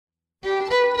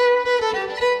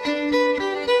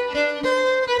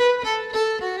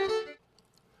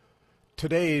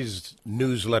Today's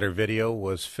newsletter video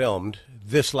was filmed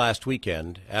this last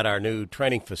weekend at our new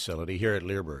training facility here at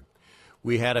Leerburg.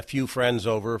 We had a few friends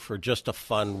over for just a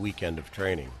fun weekend of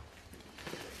training.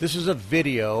 This is a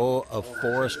video of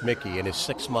Forrest Micke and his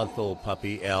 6-month-old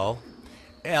puppy, Elle.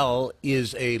 Elle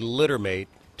is a littermate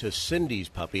to Cindy's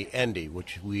puppy, Endy,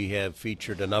 which we have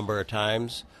featured a number of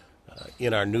times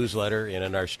in our newsletter and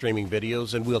in our streaming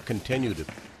videos, and we'll continue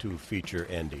to feature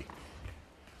Endy.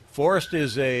 Forrest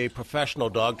is a professional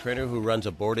dog trainer who runs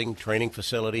a boarding training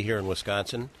facility here in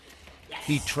Wisconsin.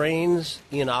 He trains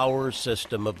in our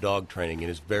system of dog training and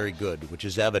is very good, which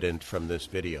is evident from this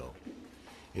video.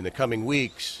 In the coming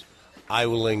weeks, I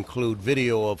will include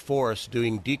video of Forrest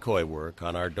doing decoy work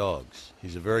on our dogs.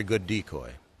 He's a very good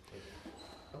decoy.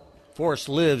 Forrest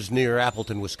lives near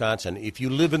Appleton, Wisconsin. If you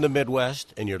live in the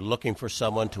Midwest and you're looking for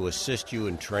someone to assist you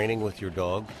in training with your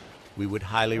dog, we would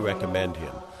highly recommend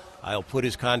him. I'll put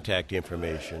his contact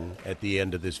information at the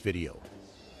end of this video.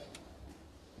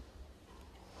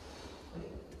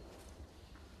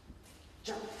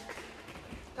 Jump.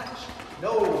 Touch.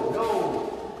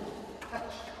 No.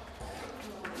 Touch.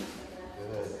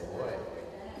 Good boy.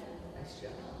 Nice job.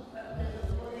 Good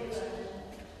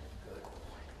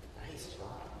boy. Nice job.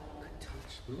 Good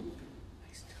touch.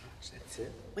 Nice touch. That's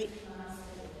it. Wait.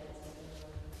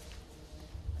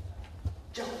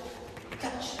 Jump.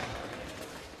 Touch.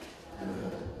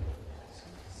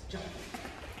 Jump.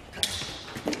 Touch.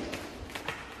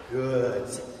 Good.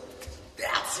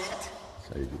 That's it.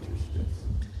 So you get your steps.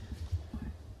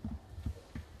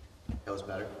 That was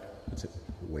better. That's it.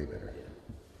 Way better.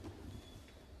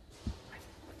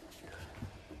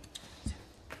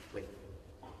 Wait.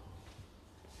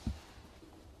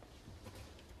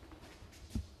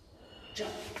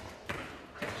 Jump.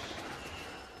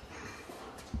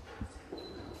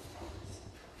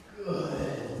 Good.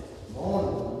 On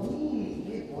the knee.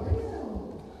 Get one down.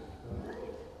 All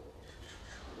right.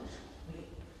 Wait.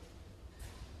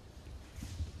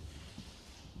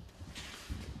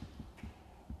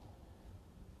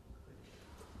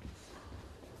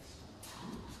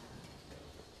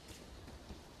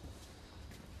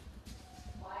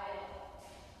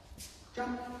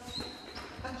 Jump.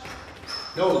 Touch.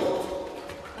 No.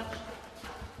 Touch.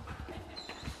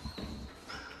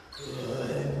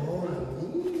 Good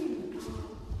morning.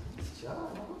 Nice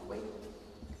job. Wait.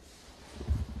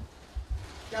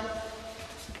 Jump.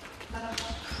 Touch.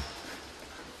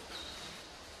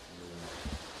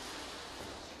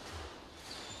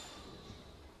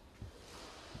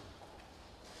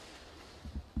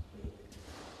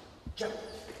 Jump.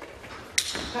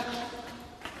 Touch.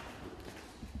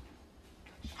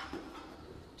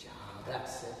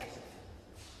 That's it.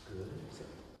 Good.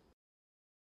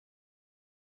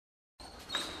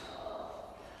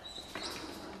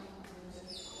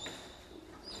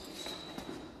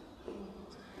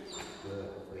 Good.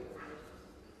 Wait.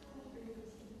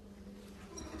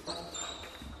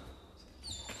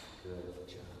 Good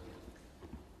job.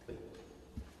 Wait.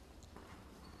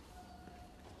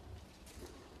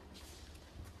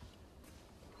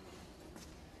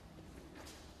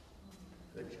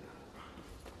 Good job.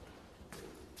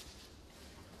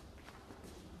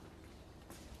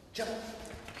 Jump,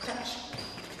 touch.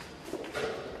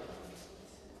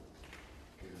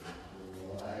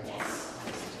 Yes.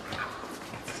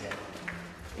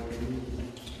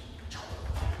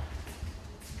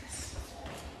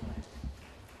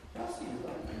 That's it.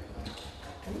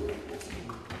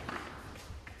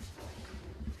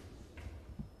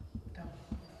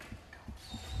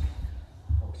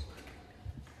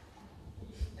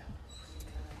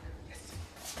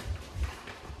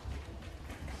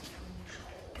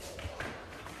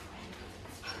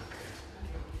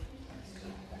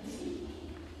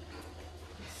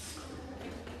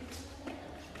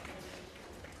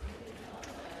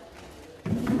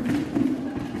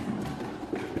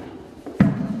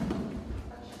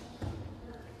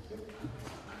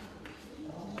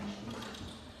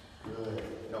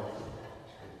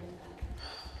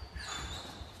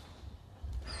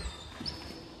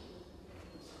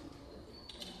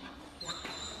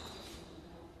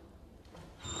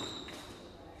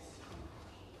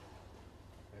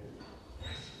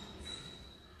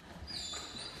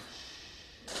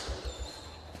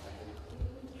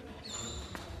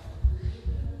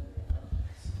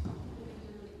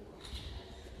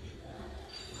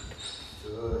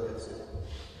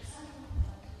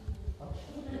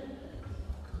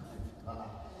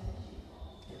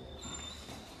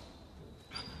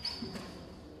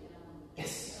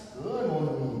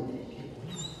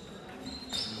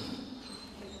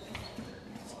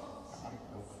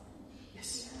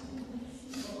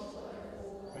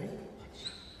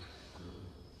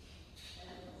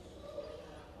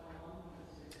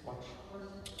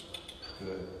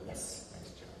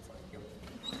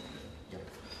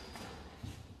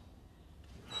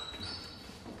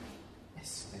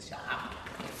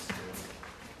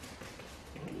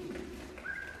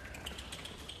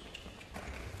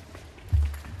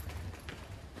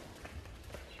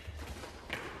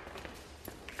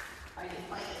 Fight it,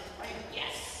 fight it, fight it.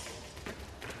 Yes.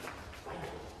 Fight it.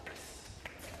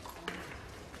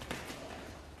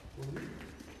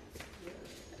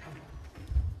 Down.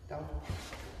 Down.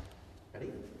 Ready?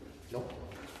 No.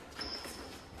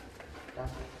 Down.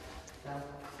 Down.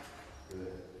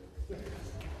 Good. Yeah.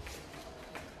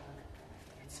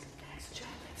 That's it. Nice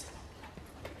job. That's it.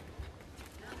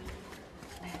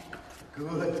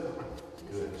 Good.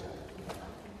 Good job.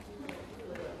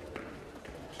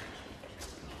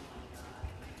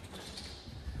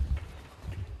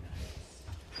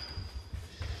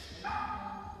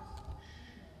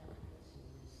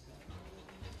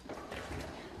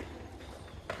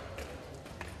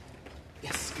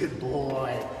 Yes, good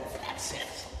boy. That's it.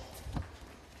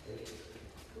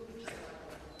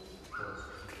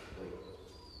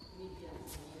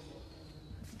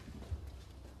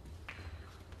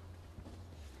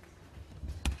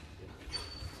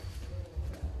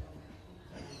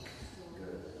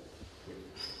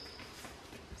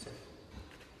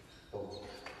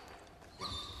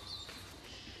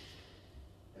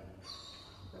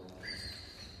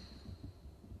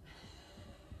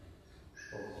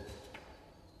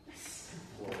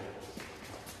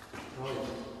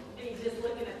 He's just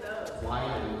looking at those.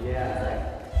 Lion,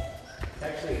 yeah. It's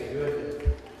actually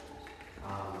good.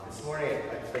 This morning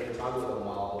I played tug with them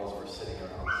while those were sitting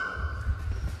around.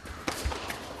 So.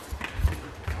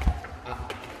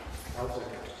 Out there.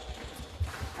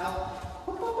 Out.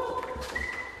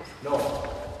 No.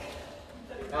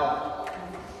 Out.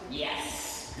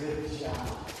 Yes. Good job.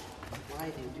 Why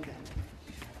did you do that?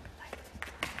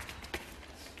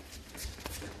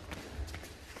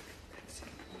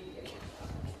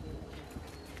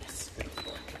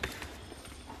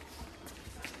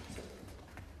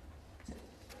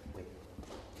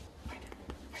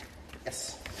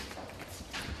 Yes.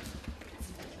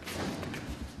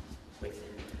 Wait.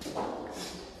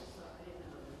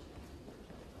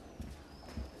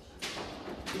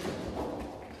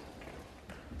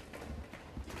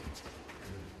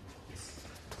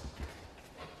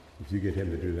 If you get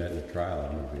him to do that in a trial,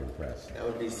 I'm going to be impressed. That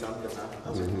would be something,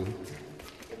 huh? Mm-hmm.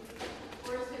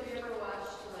 Forrest, have you ever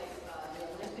watched the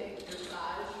Olympic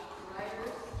dressage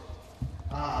riders?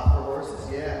 For horses,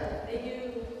 yeah.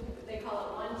 They call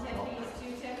it one tempies,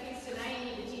 two tempies. So now you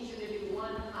need to teach her to do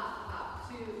one hop, hop,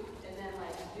 two, and then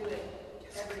do it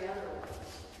every other one.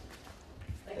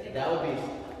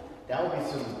 That would be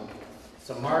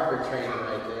some marker training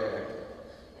right there.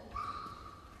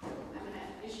 I'm going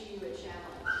to issue you a challenge.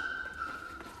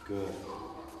 Good.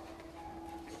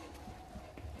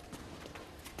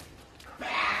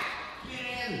 Get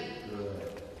in.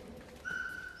 Good.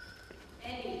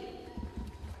 Endy.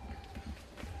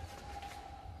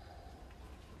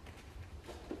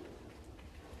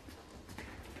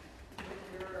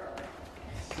 Good girl.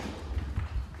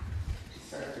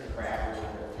 Starts to crack a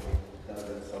little bit when he does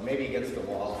it, so maybe against the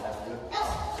wall after.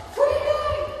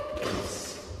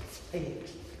 Hey.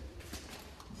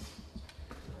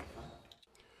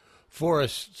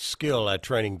 Forrest's skill at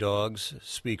training dogs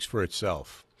speaks for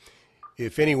itself.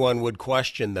 If anyone would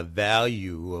question the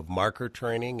value of marker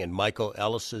training and Michael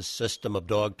Ellis's system of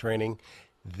dog training,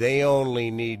 they only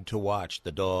need to watch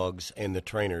the dogs and the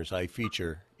trainers I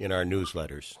feature in our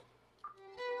newsletters.